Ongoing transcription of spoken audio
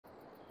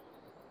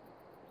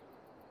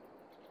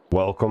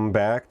Welcome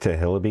back to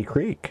Hillibee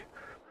Creek.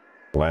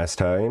 Last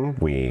time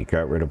we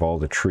got rid of all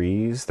the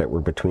trees that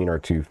were between our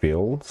two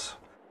fields.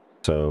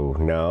 So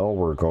now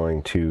we're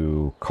going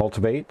to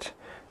cultivate,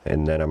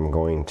 and then I'm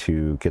going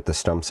to get the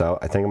stumps out.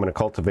 I think I'm going to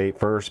cultivate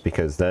first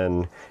because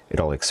then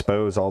it'll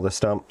expose all the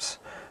stumps,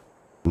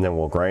 and then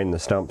we'll grind the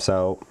stumps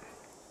out.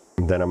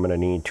 Then I'm going to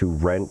need to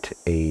rent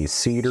a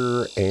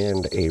seeder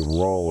and a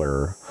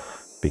roller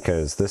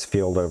because this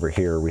field over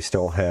here we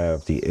still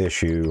have the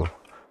issue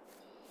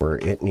where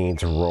it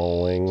needs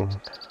rolling.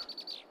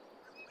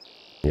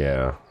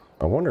 Yeah,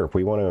 I wonder if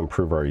we want to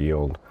improve our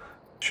yield.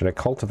 Should I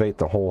cultivate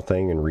the whole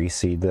thing and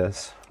reseed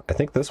this? I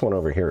think this one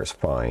over here is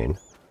fine.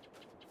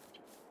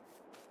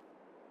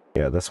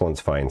 Yeah, this one's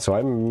fine. So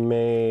I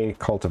may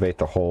cultivate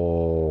the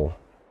whole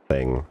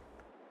thing.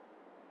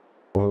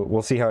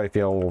 We'll see how I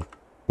feel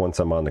once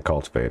I'm on the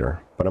cultivator.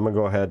 But I'm going to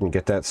go ahead and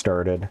get that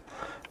started.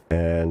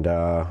 And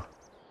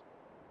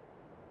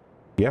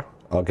yeah,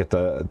 I'll get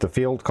the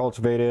field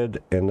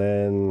cultivated and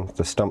then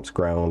the stumps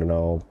ground, and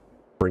I'll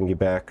bring you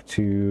back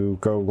to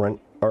go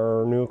rent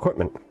our new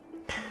equipment.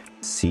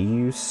 See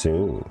you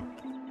soon.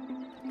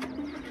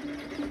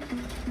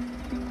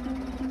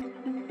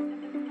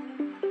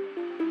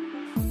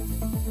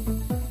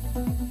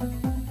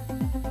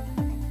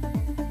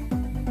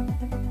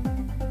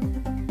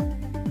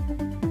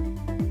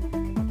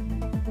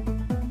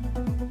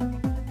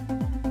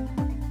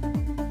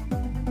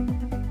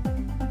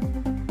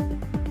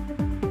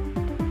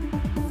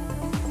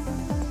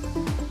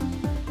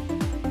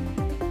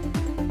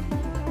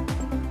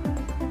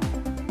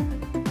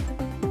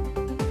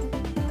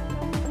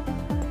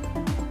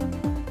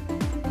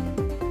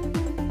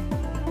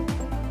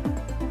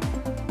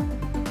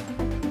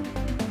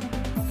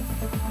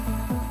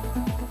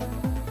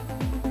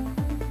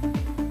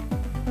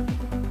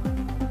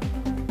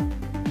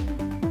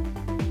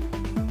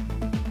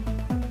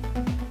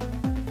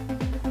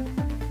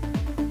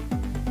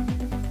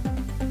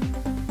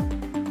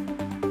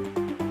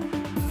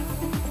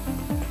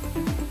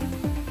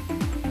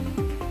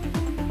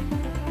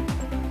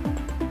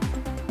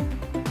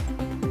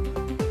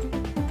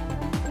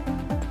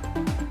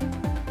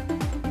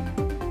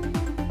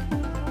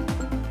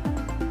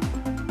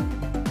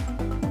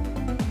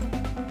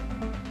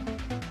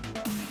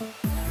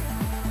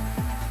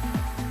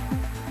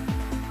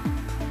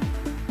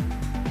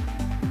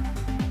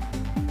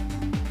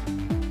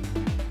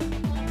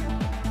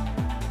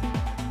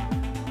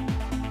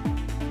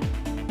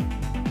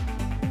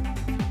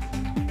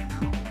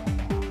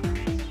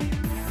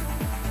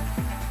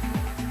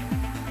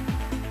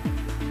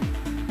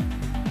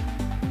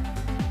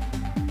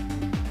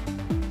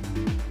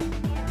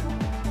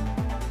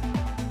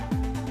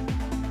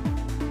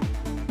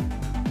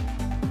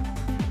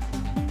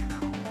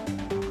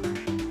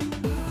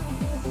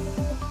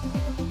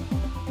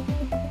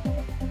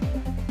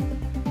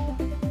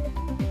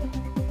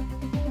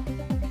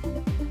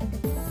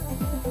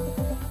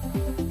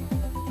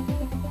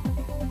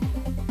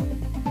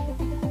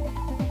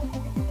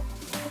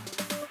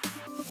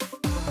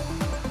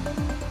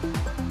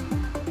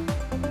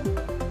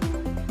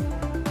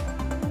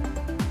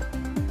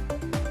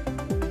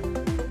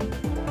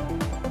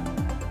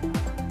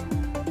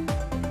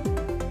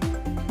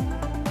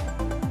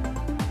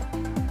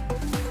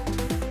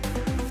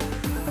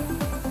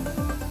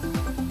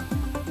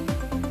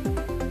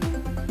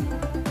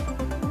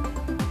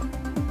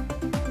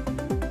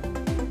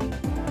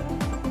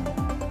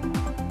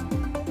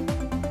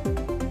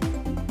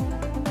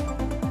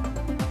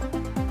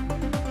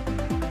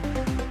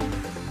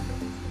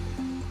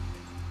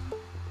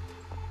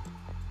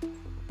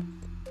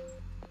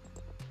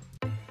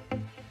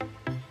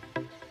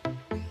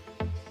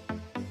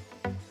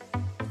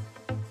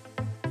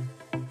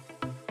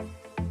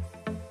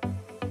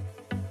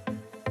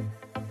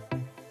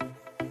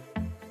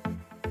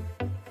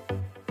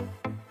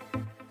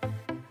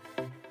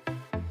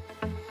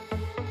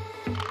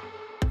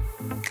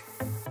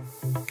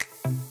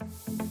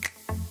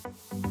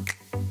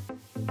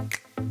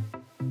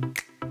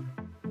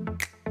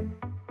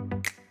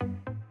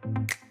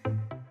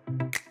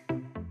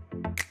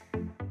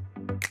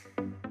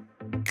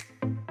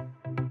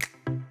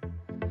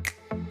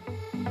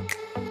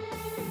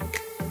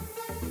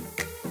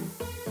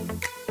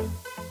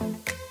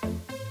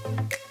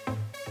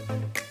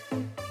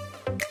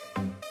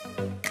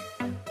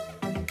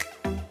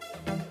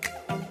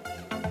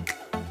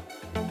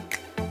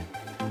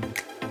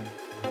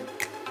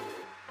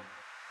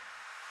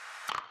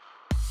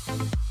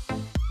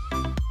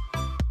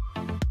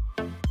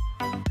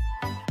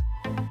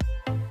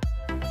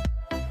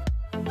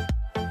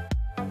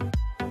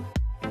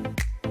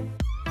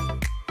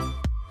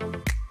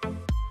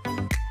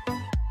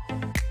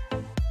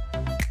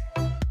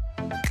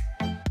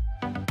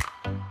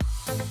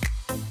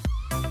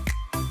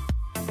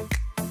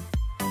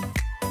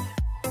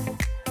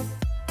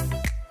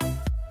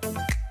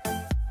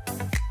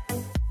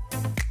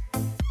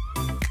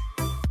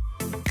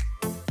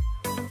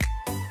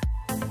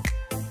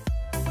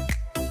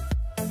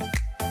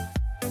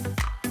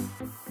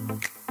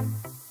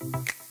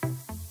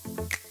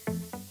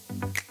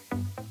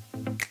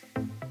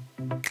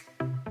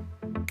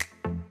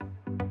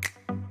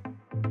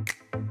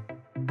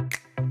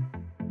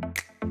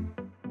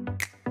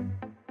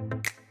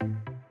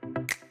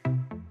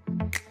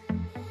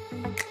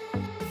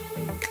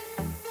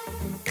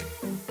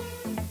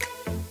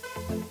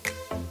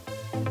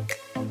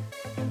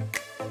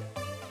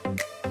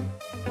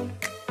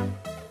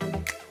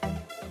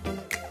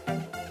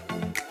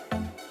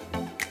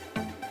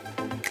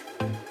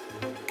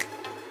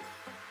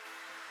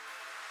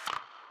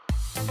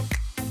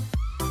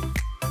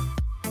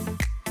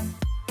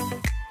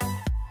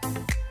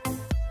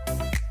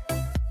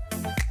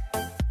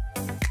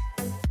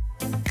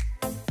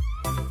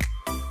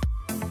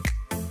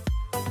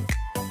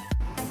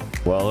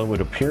 Well, it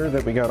would appear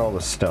that we got all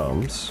the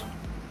stumps.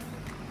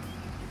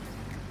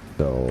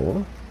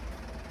 So,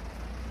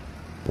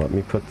 let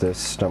me put this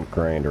stump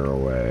grinder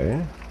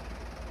away.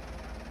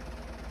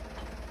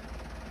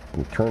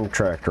 And turn the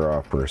tractor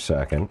off for a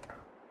second.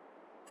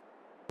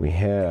 We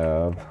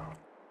have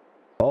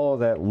all of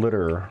that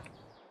litter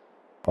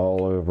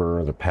all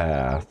over the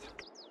path.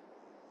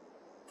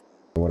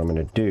 What I'm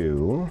going to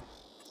do,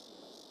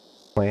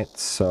 plant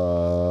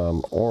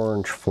some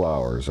orange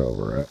flowers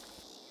over it.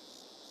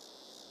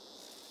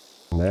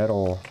 And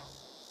that'll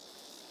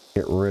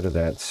get rid of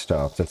that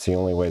stuff. That's the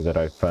only way that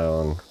I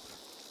found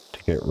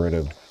to get rid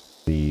of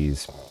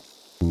these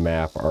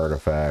map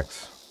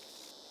artifacts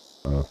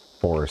of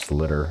forest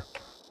litter.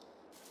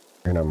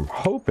 And I'm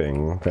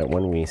hoping that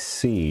when we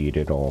seed,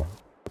 it'll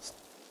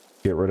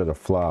get rid of the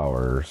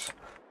flowers.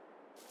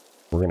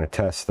 We're going to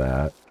test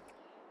that.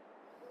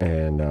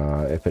 And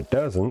if it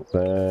doesn't,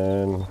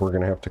 then we're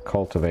going to have to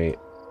cultivate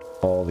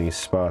all these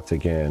spots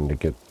again to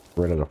get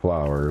rid of the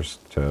flowers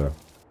to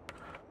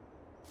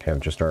have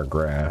just our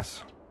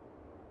grass.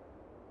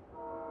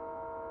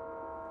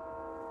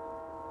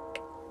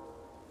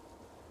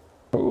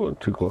 Oh,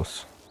 too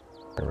close.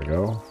 There we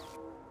go.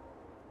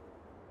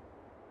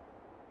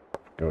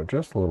 Go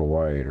just a little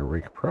wider.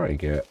 We could probably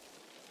get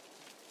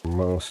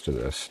most of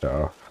this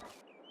stuff.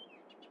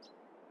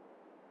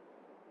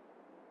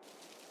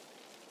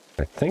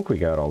 I think we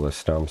got all the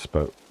stumps,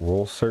 but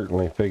we'll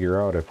certainly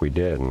figure out if we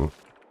didn't.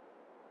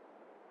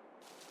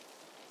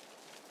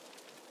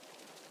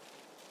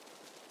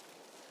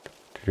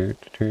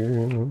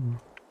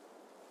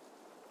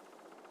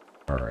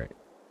 Alright.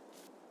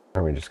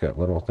 And we just got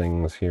little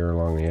things here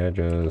along the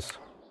edges.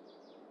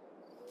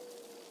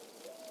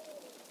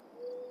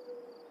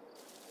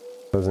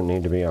 Doesn't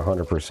need to be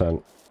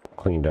 100%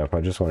 cleaned up.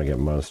 I just want to get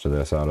most of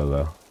this out of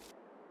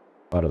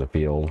the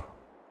field.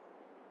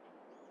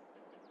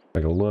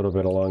 Like a little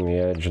bit along the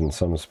edge in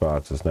some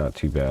spots is not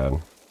too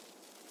bad.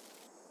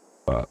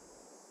 But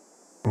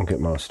I'll get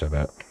most of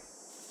it.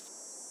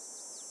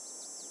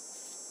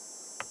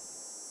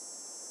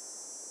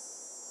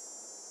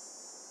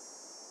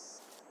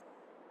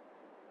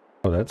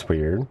 Oh, that's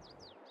weird.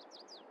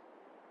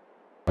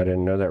 I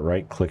didn't know that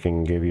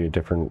right-clicking gave you a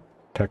different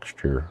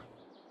texture.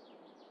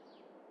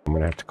 I'm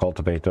gonna have to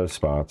cultivate those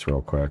spots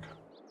real quick.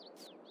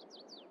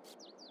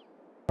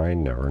 I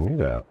never knew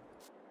that.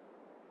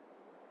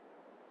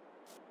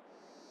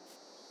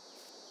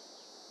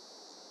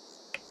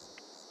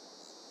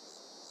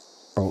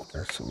 Oh,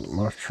 there's some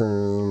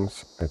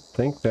mushrooms. I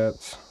think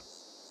that's...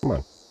 Come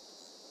on.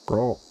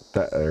 Roll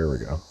that. There we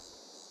go.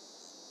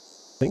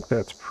 I think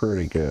that's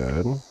pretty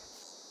good.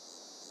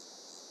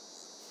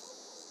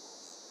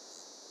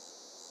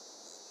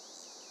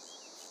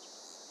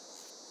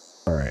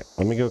 Alright,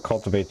 let me go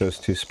cultivate those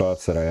two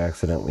spots that I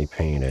accidentally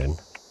painted.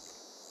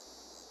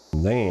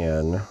 And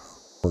then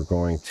we're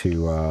going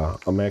to,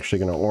 I'm actually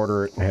going to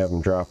order it and have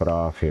them drop it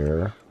off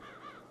here.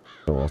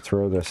 So we'll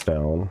throw this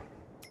down.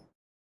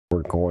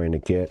 We're going to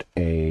get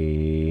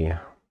a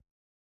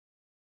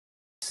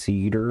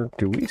cedar.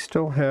 Do we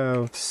still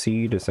have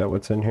seed? Is that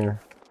what's in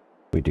here?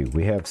 We do.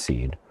 We have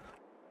seed.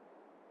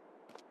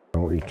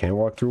 Oh, you can't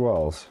walk through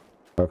walls.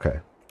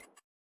 Okay.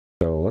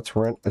 So let's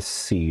rent a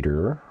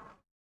cedar.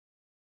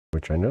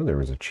 Which I know there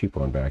was a cheap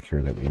one back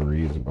here that we were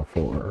using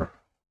before.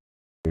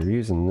 We were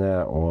using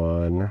that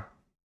one.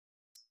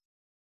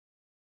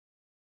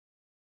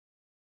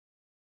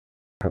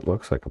 It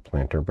looks like a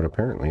planter, but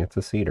apparently it's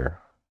a cedar.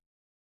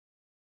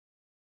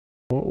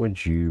 What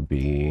would you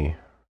be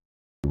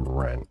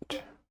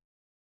rent?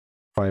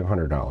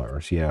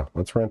 $500. Yeah,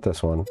 let's rent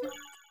this one.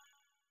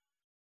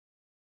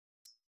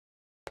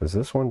 Does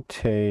this one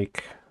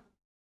take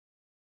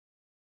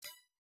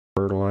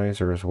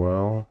fertilizer as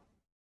well?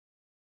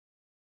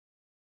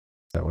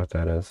 Is that what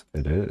that is?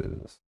 It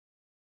is.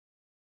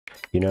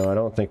 You know, I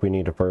don't think we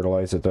need to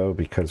fertilize it though,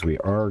 because we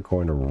are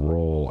going to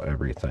roll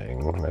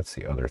everything. That's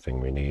the other thing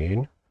we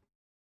need.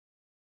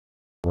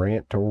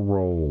 Rant a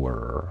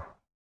roller.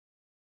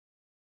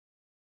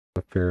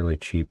 A fairly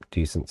cheap,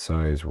 decent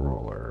size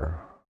roller.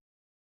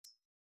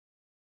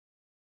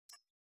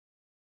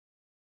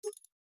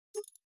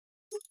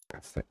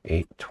 That's the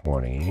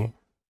 820.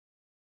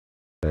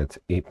 That's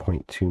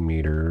 8.2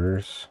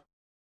 meters.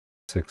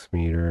 6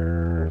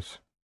 meters.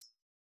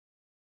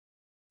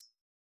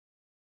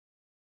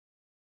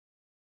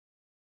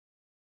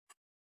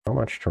 How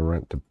much to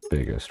rent the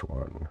biggest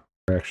one?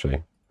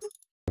 Actually,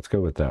 let's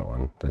go with that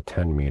one. The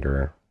 10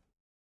 meter.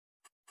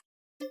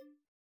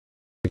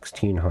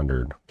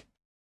 1600.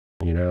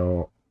 You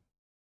know,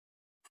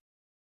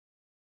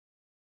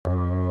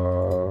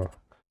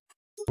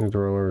 smooth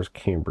rollers,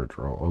 Cambridge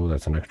roll. Oh,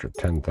 that's an extra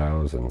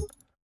 10,000.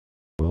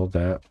 Will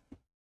that?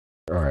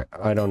 All right.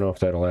 I don't know if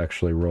that'll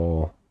actually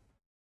roll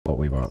what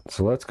we want.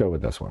 So let's go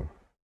with this one.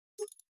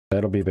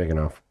 That'll be big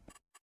enough.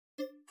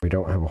 We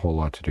don't have a whole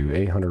lot to do.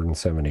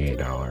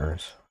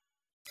 $878.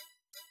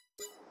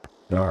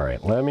 All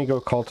right. Let me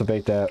go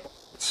cultivate that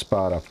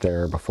spot up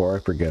there before I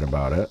forget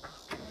about it.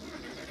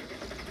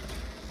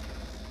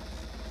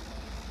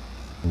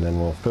 And then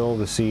we'll fill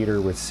the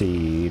seeder with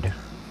seed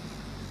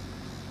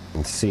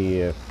and see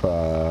if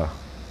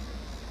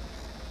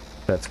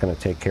that's going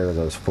to take care of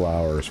those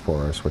flowers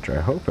for us, which I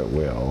hope it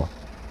will.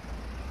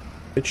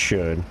 It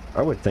should.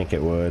 I would think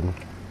it would.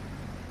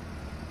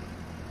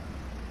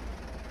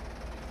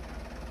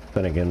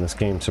 Then again, this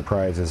game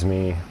surprises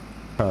me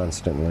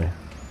constantly.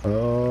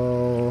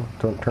 Oh,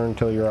 don't turn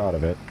till you're out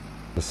of it.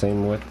 The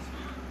same with...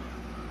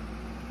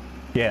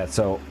 Yeah,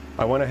 so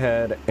I went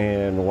ahead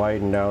and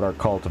widened out our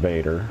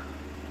cultivator.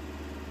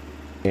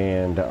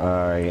 And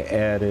I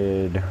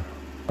added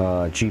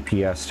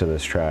GPS to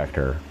this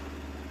tractor.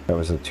 That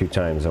was the 2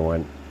 times I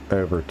went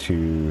over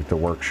to the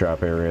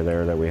workshop area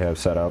there that we have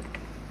set up.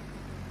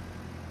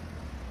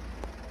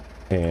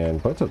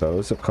 And both of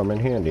those have come in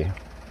handy.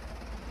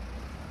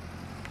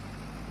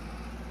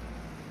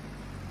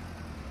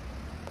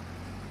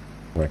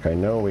 Like, I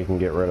know we can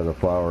get rid of the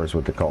flowers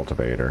with the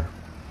cultivator.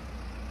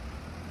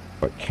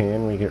 But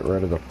can we get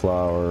rid of the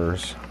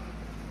flowers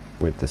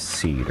with the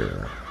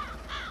seeder?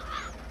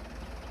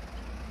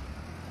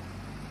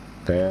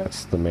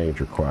 That's the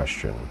major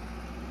question.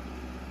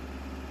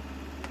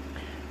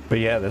 But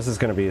yeah, this is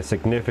going to be a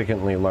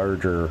significantly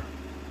larger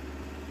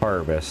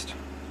harvest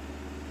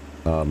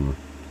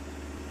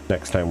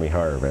next time we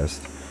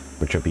harvest,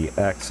 which will be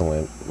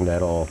excellent. And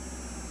that'll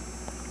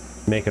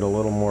make it a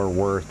little more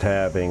worth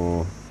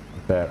having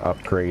that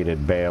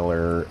upgraded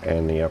baler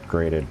and the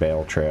upgraded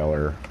bale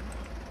trailer,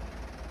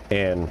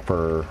 and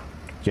for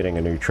getting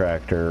a new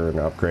tractor and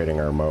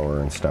upgrading our mower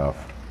and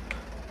stuff.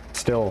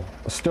 Still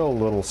a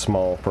little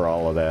small for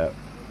all of that,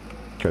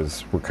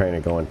 because we're kind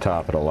of going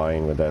top of the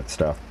line with that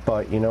stuff.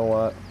 But you know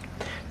what?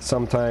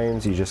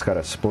 Sometimes you just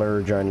gotta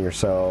splurge on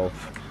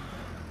yourself,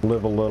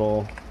 live a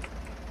little.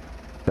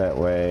 That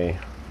way,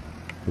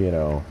 you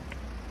know,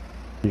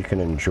 you can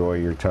enjoy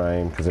your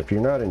time. Because if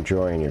you're not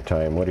enjoying your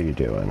time, what are you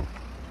doing?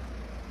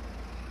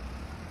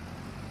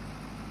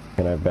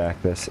 Can I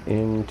back this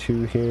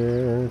into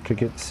here to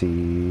get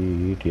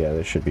seed? Yeah,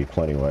 this should be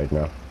plenty wide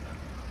enough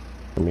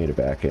for me to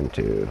back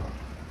into.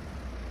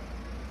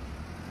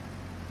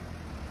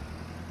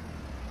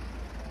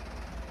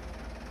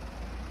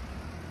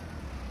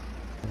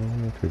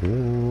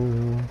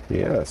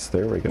 Yes,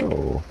 there we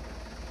go.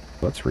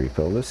 Let's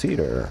refill the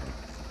seeder.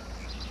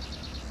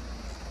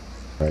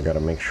 I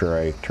gotta make sure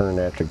I turn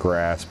that to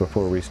grass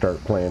before we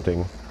start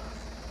planting.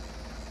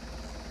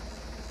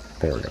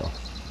 There we go.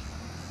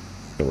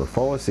 So we're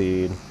full of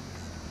seed.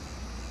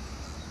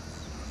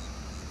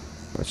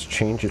 Let's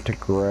change it to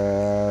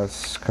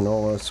grass.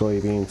 Canola,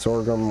 soybean,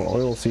 sorghum,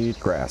 oilseed,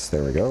 grass.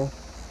 There we go.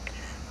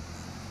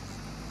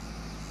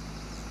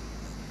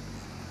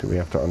 Do we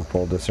have to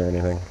unfold this or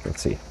anything?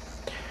 Let's see.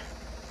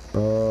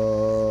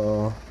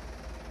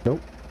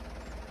 Nope.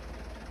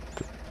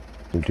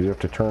 We do have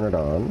to turn it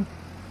on.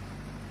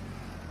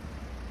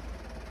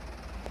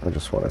 I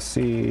just want to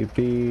see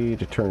B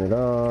to turn it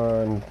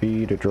on,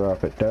 B to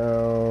drop it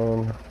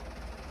down.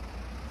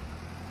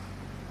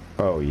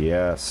 Oh,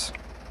 yes.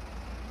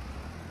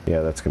 Yeah,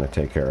 that's going to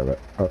take care of it.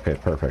 Okay,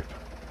 perfect.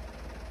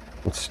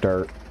 Let's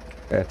start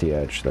at the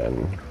edge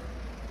then.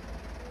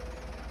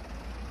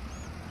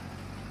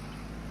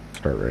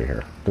 Start right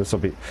here. This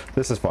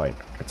is fine.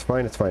 It's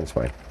fine, it's fine, it's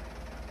fine.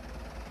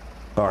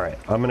 Alright,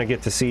 I'm going to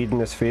get to seed in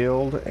this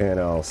field, and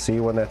I'll see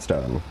when that's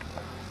done.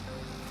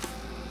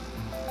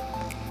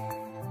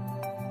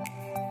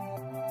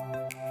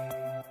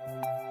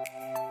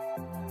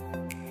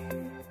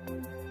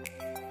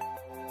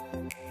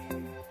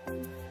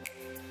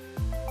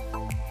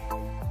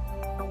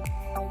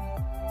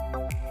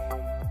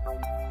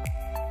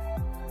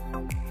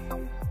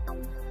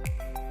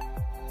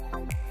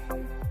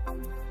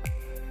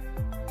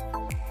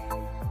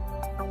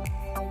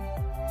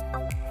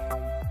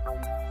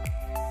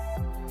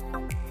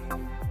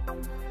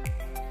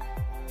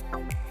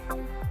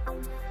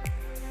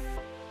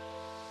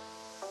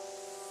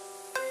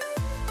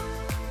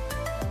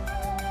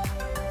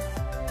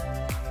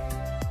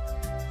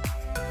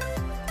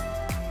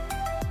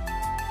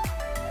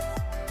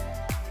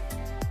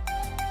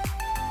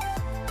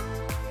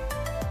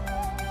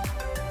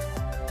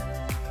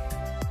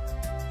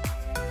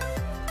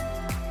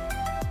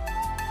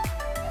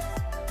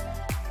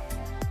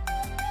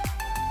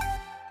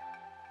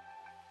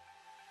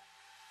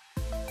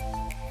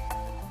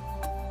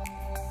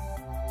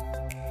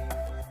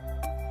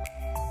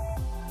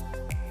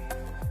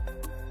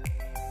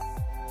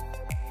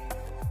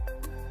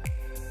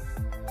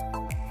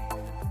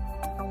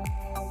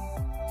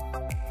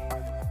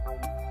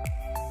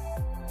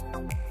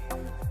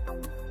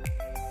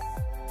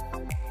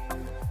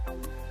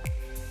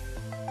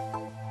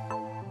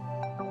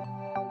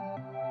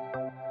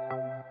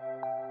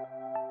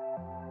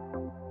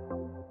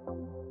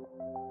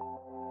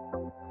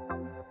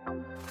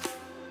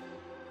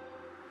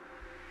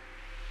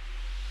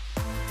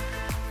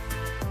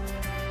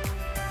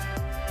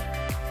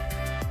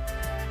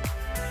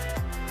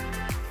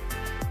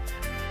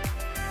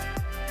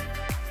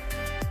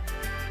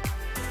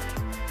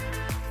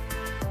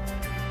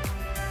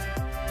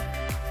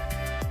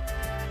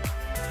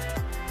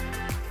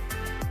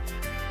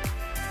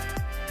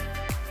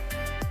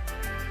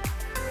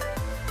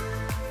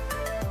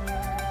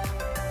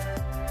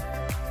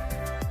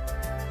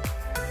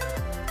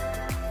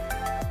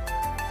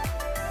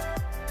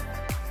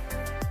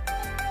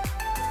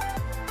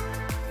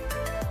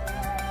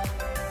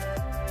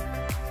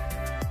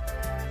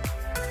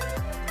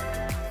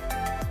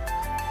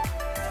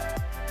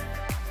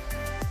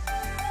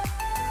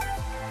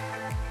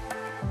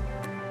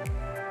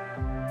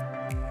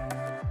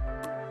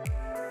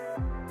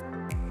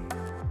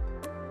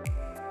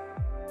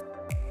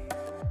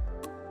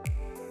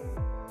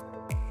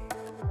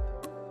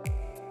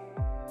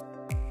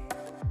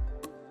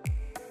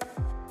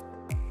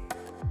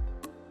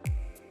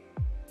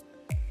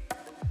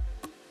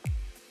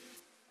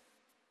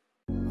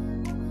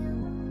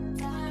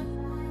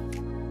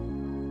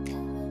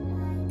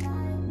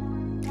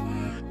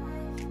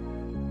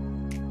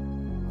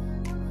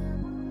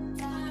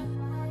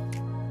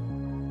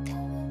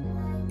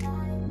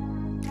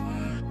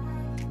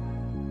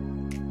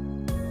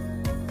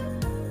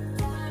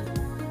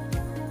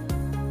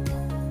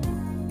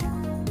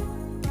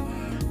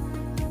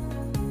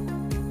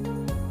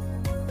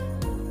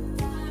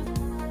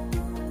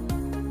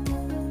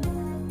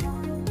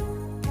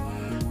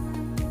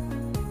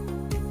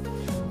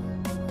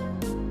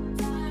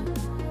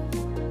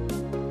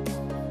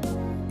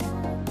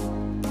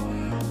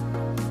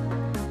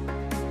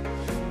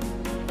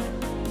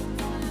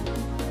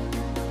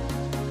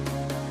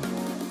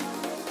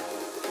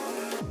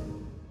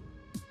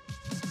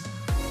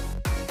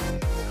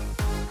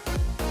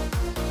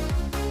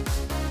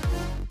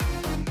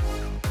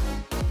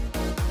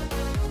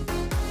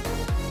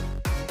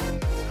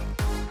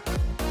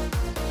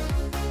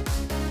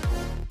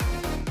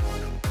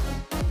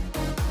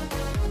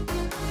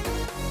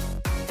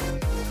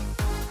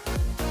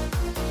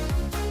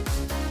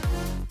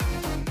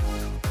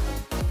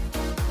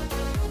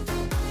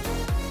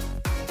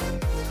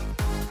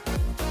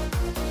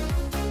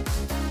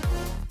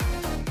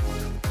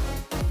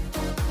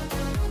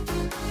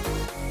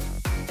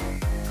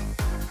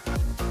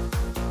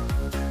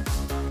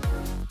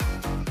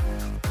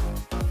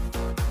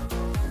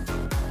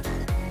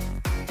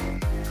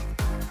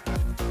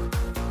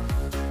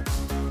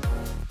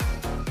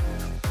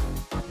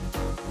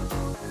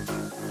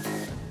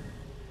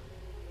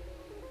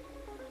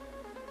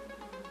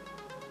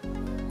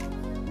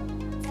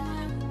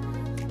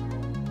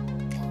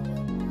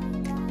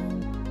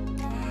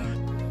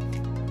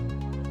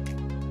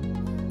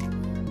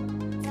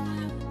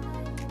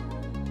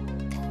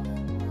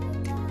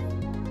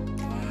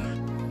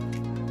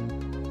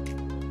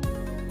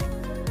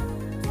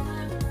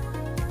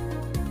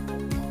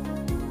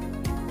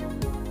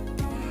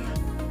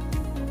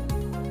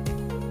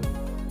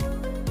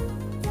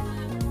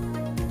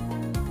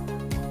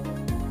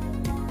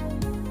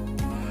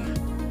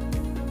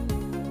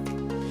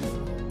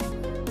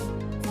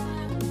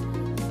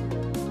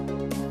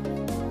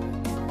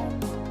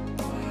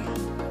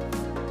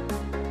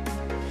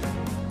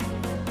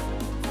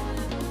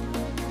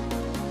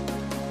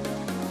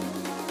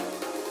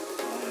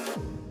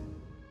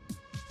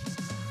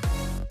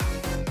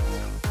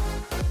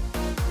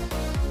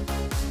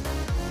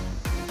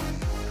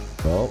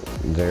 Well,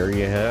 there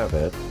you have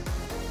it.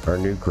 Our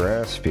new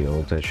grass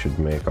field that should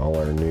make all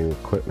our new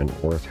equipment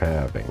worth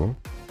having.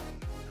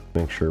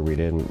 Make sure we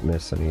didn't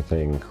miss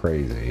anything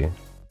crazy. I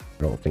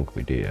don't think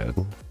we did.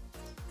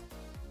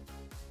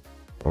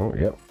 Oh,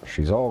 yep.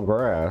 She's all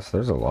grass.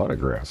 There's a lot of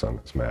grass on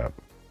this map.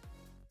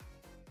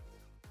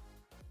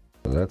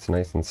 So that's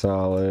nice and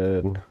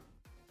solid.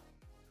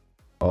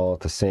 All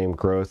at the same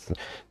growth.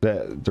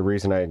 The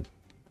reason I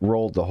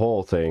rolled the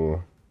whole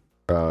thing,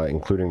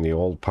 including the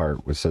old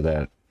part, was so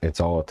that it's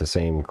all at the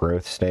same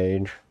growth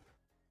stage,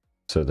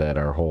 so that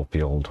our whole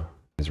field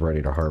is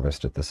ready to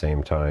harvest at the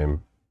same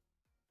time.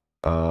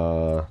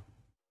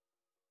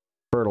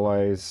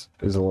 Fertilize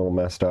is a little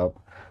messed up.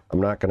 I'm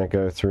not going to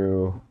go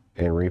through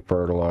and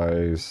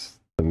refertilize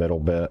the middle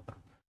bit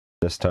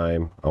this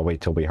time. I'll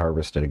wait till we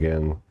harvest it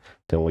again.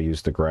 Then we'll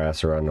use the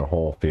grass around the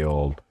whole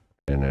field,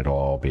 and it'll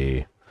all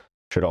be,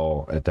 should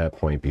all at that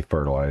point be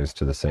fertilized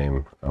to the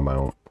same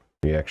amount.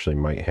 We actually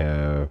might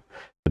have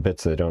the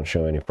bits that don't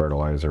show any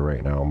fertilizer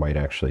right now might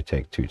actually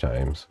take 2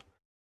 times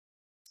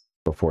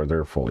before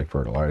they're fully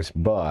fertilized,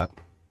 but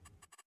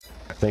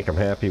I think I'm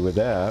happy with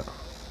that.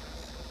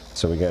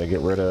 So we got to get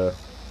rid of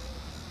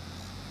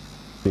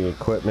the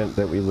equipment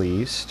that we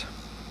leased,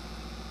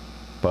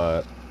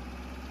 but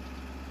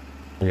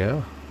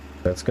yeah,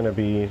 that's gonna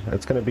be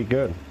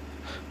good.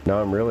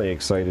 Now I'm really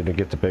excited to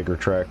get the bigger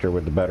tractor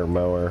with the better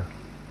mower,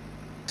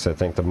 because I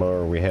think the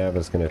mower we have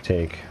is going to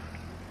take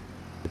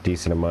a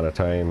decent amount of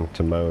time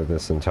to mow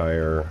this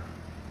entire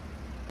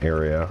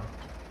area.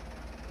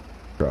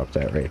 Drop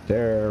that right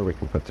there. We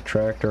can put the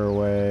tractor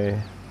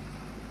away.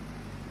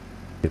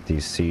 Get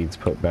these seeds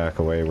put back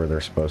away where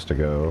they're supposed to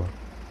go.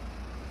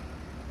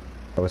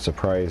 I was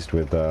surprised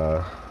with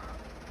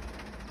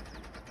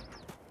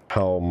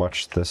how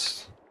much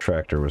this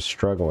tractor was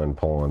struggling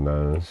pulling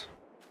those.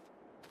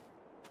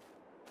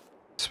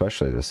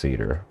 Especially the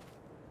seeder.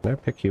 Can I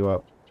pick you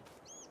up?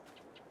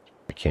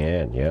 I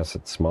can, yes,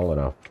 it's small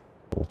enough.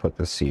 We'll put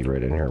this seed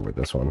right in here with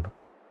this one.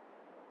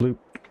 Bloop.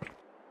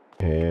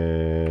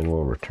 And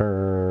we'll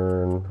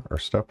return our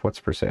stuff. What's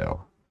for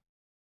sale?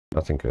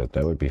 Nothing good.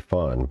 That would be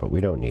fun, but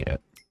we don't need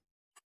it.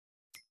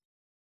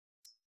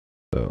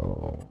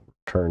 So,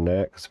 return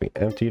that because we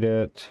emptied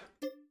it.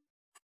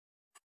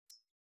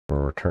 We'll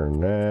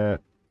return that.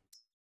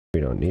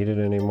 We don't need it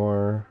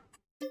anymore.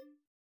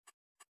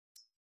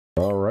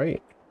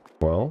 Alright.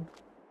 Well,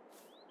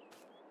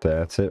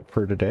 that's it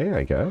for today,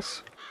 I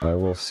guess. I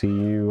will see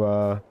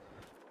you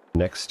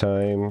next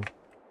time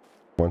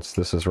once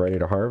this is ready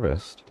to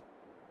harvest.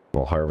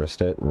 We'll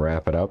harvest it and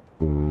wrap it up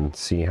and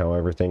see how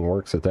everything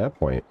works at that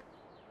point.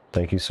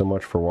 Thank you so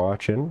much for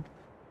watching.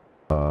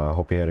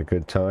 Hope you had a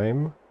good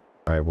time.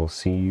 I will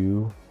see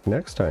you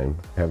next time.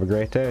 Have a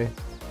great day.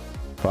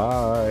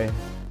 Bye.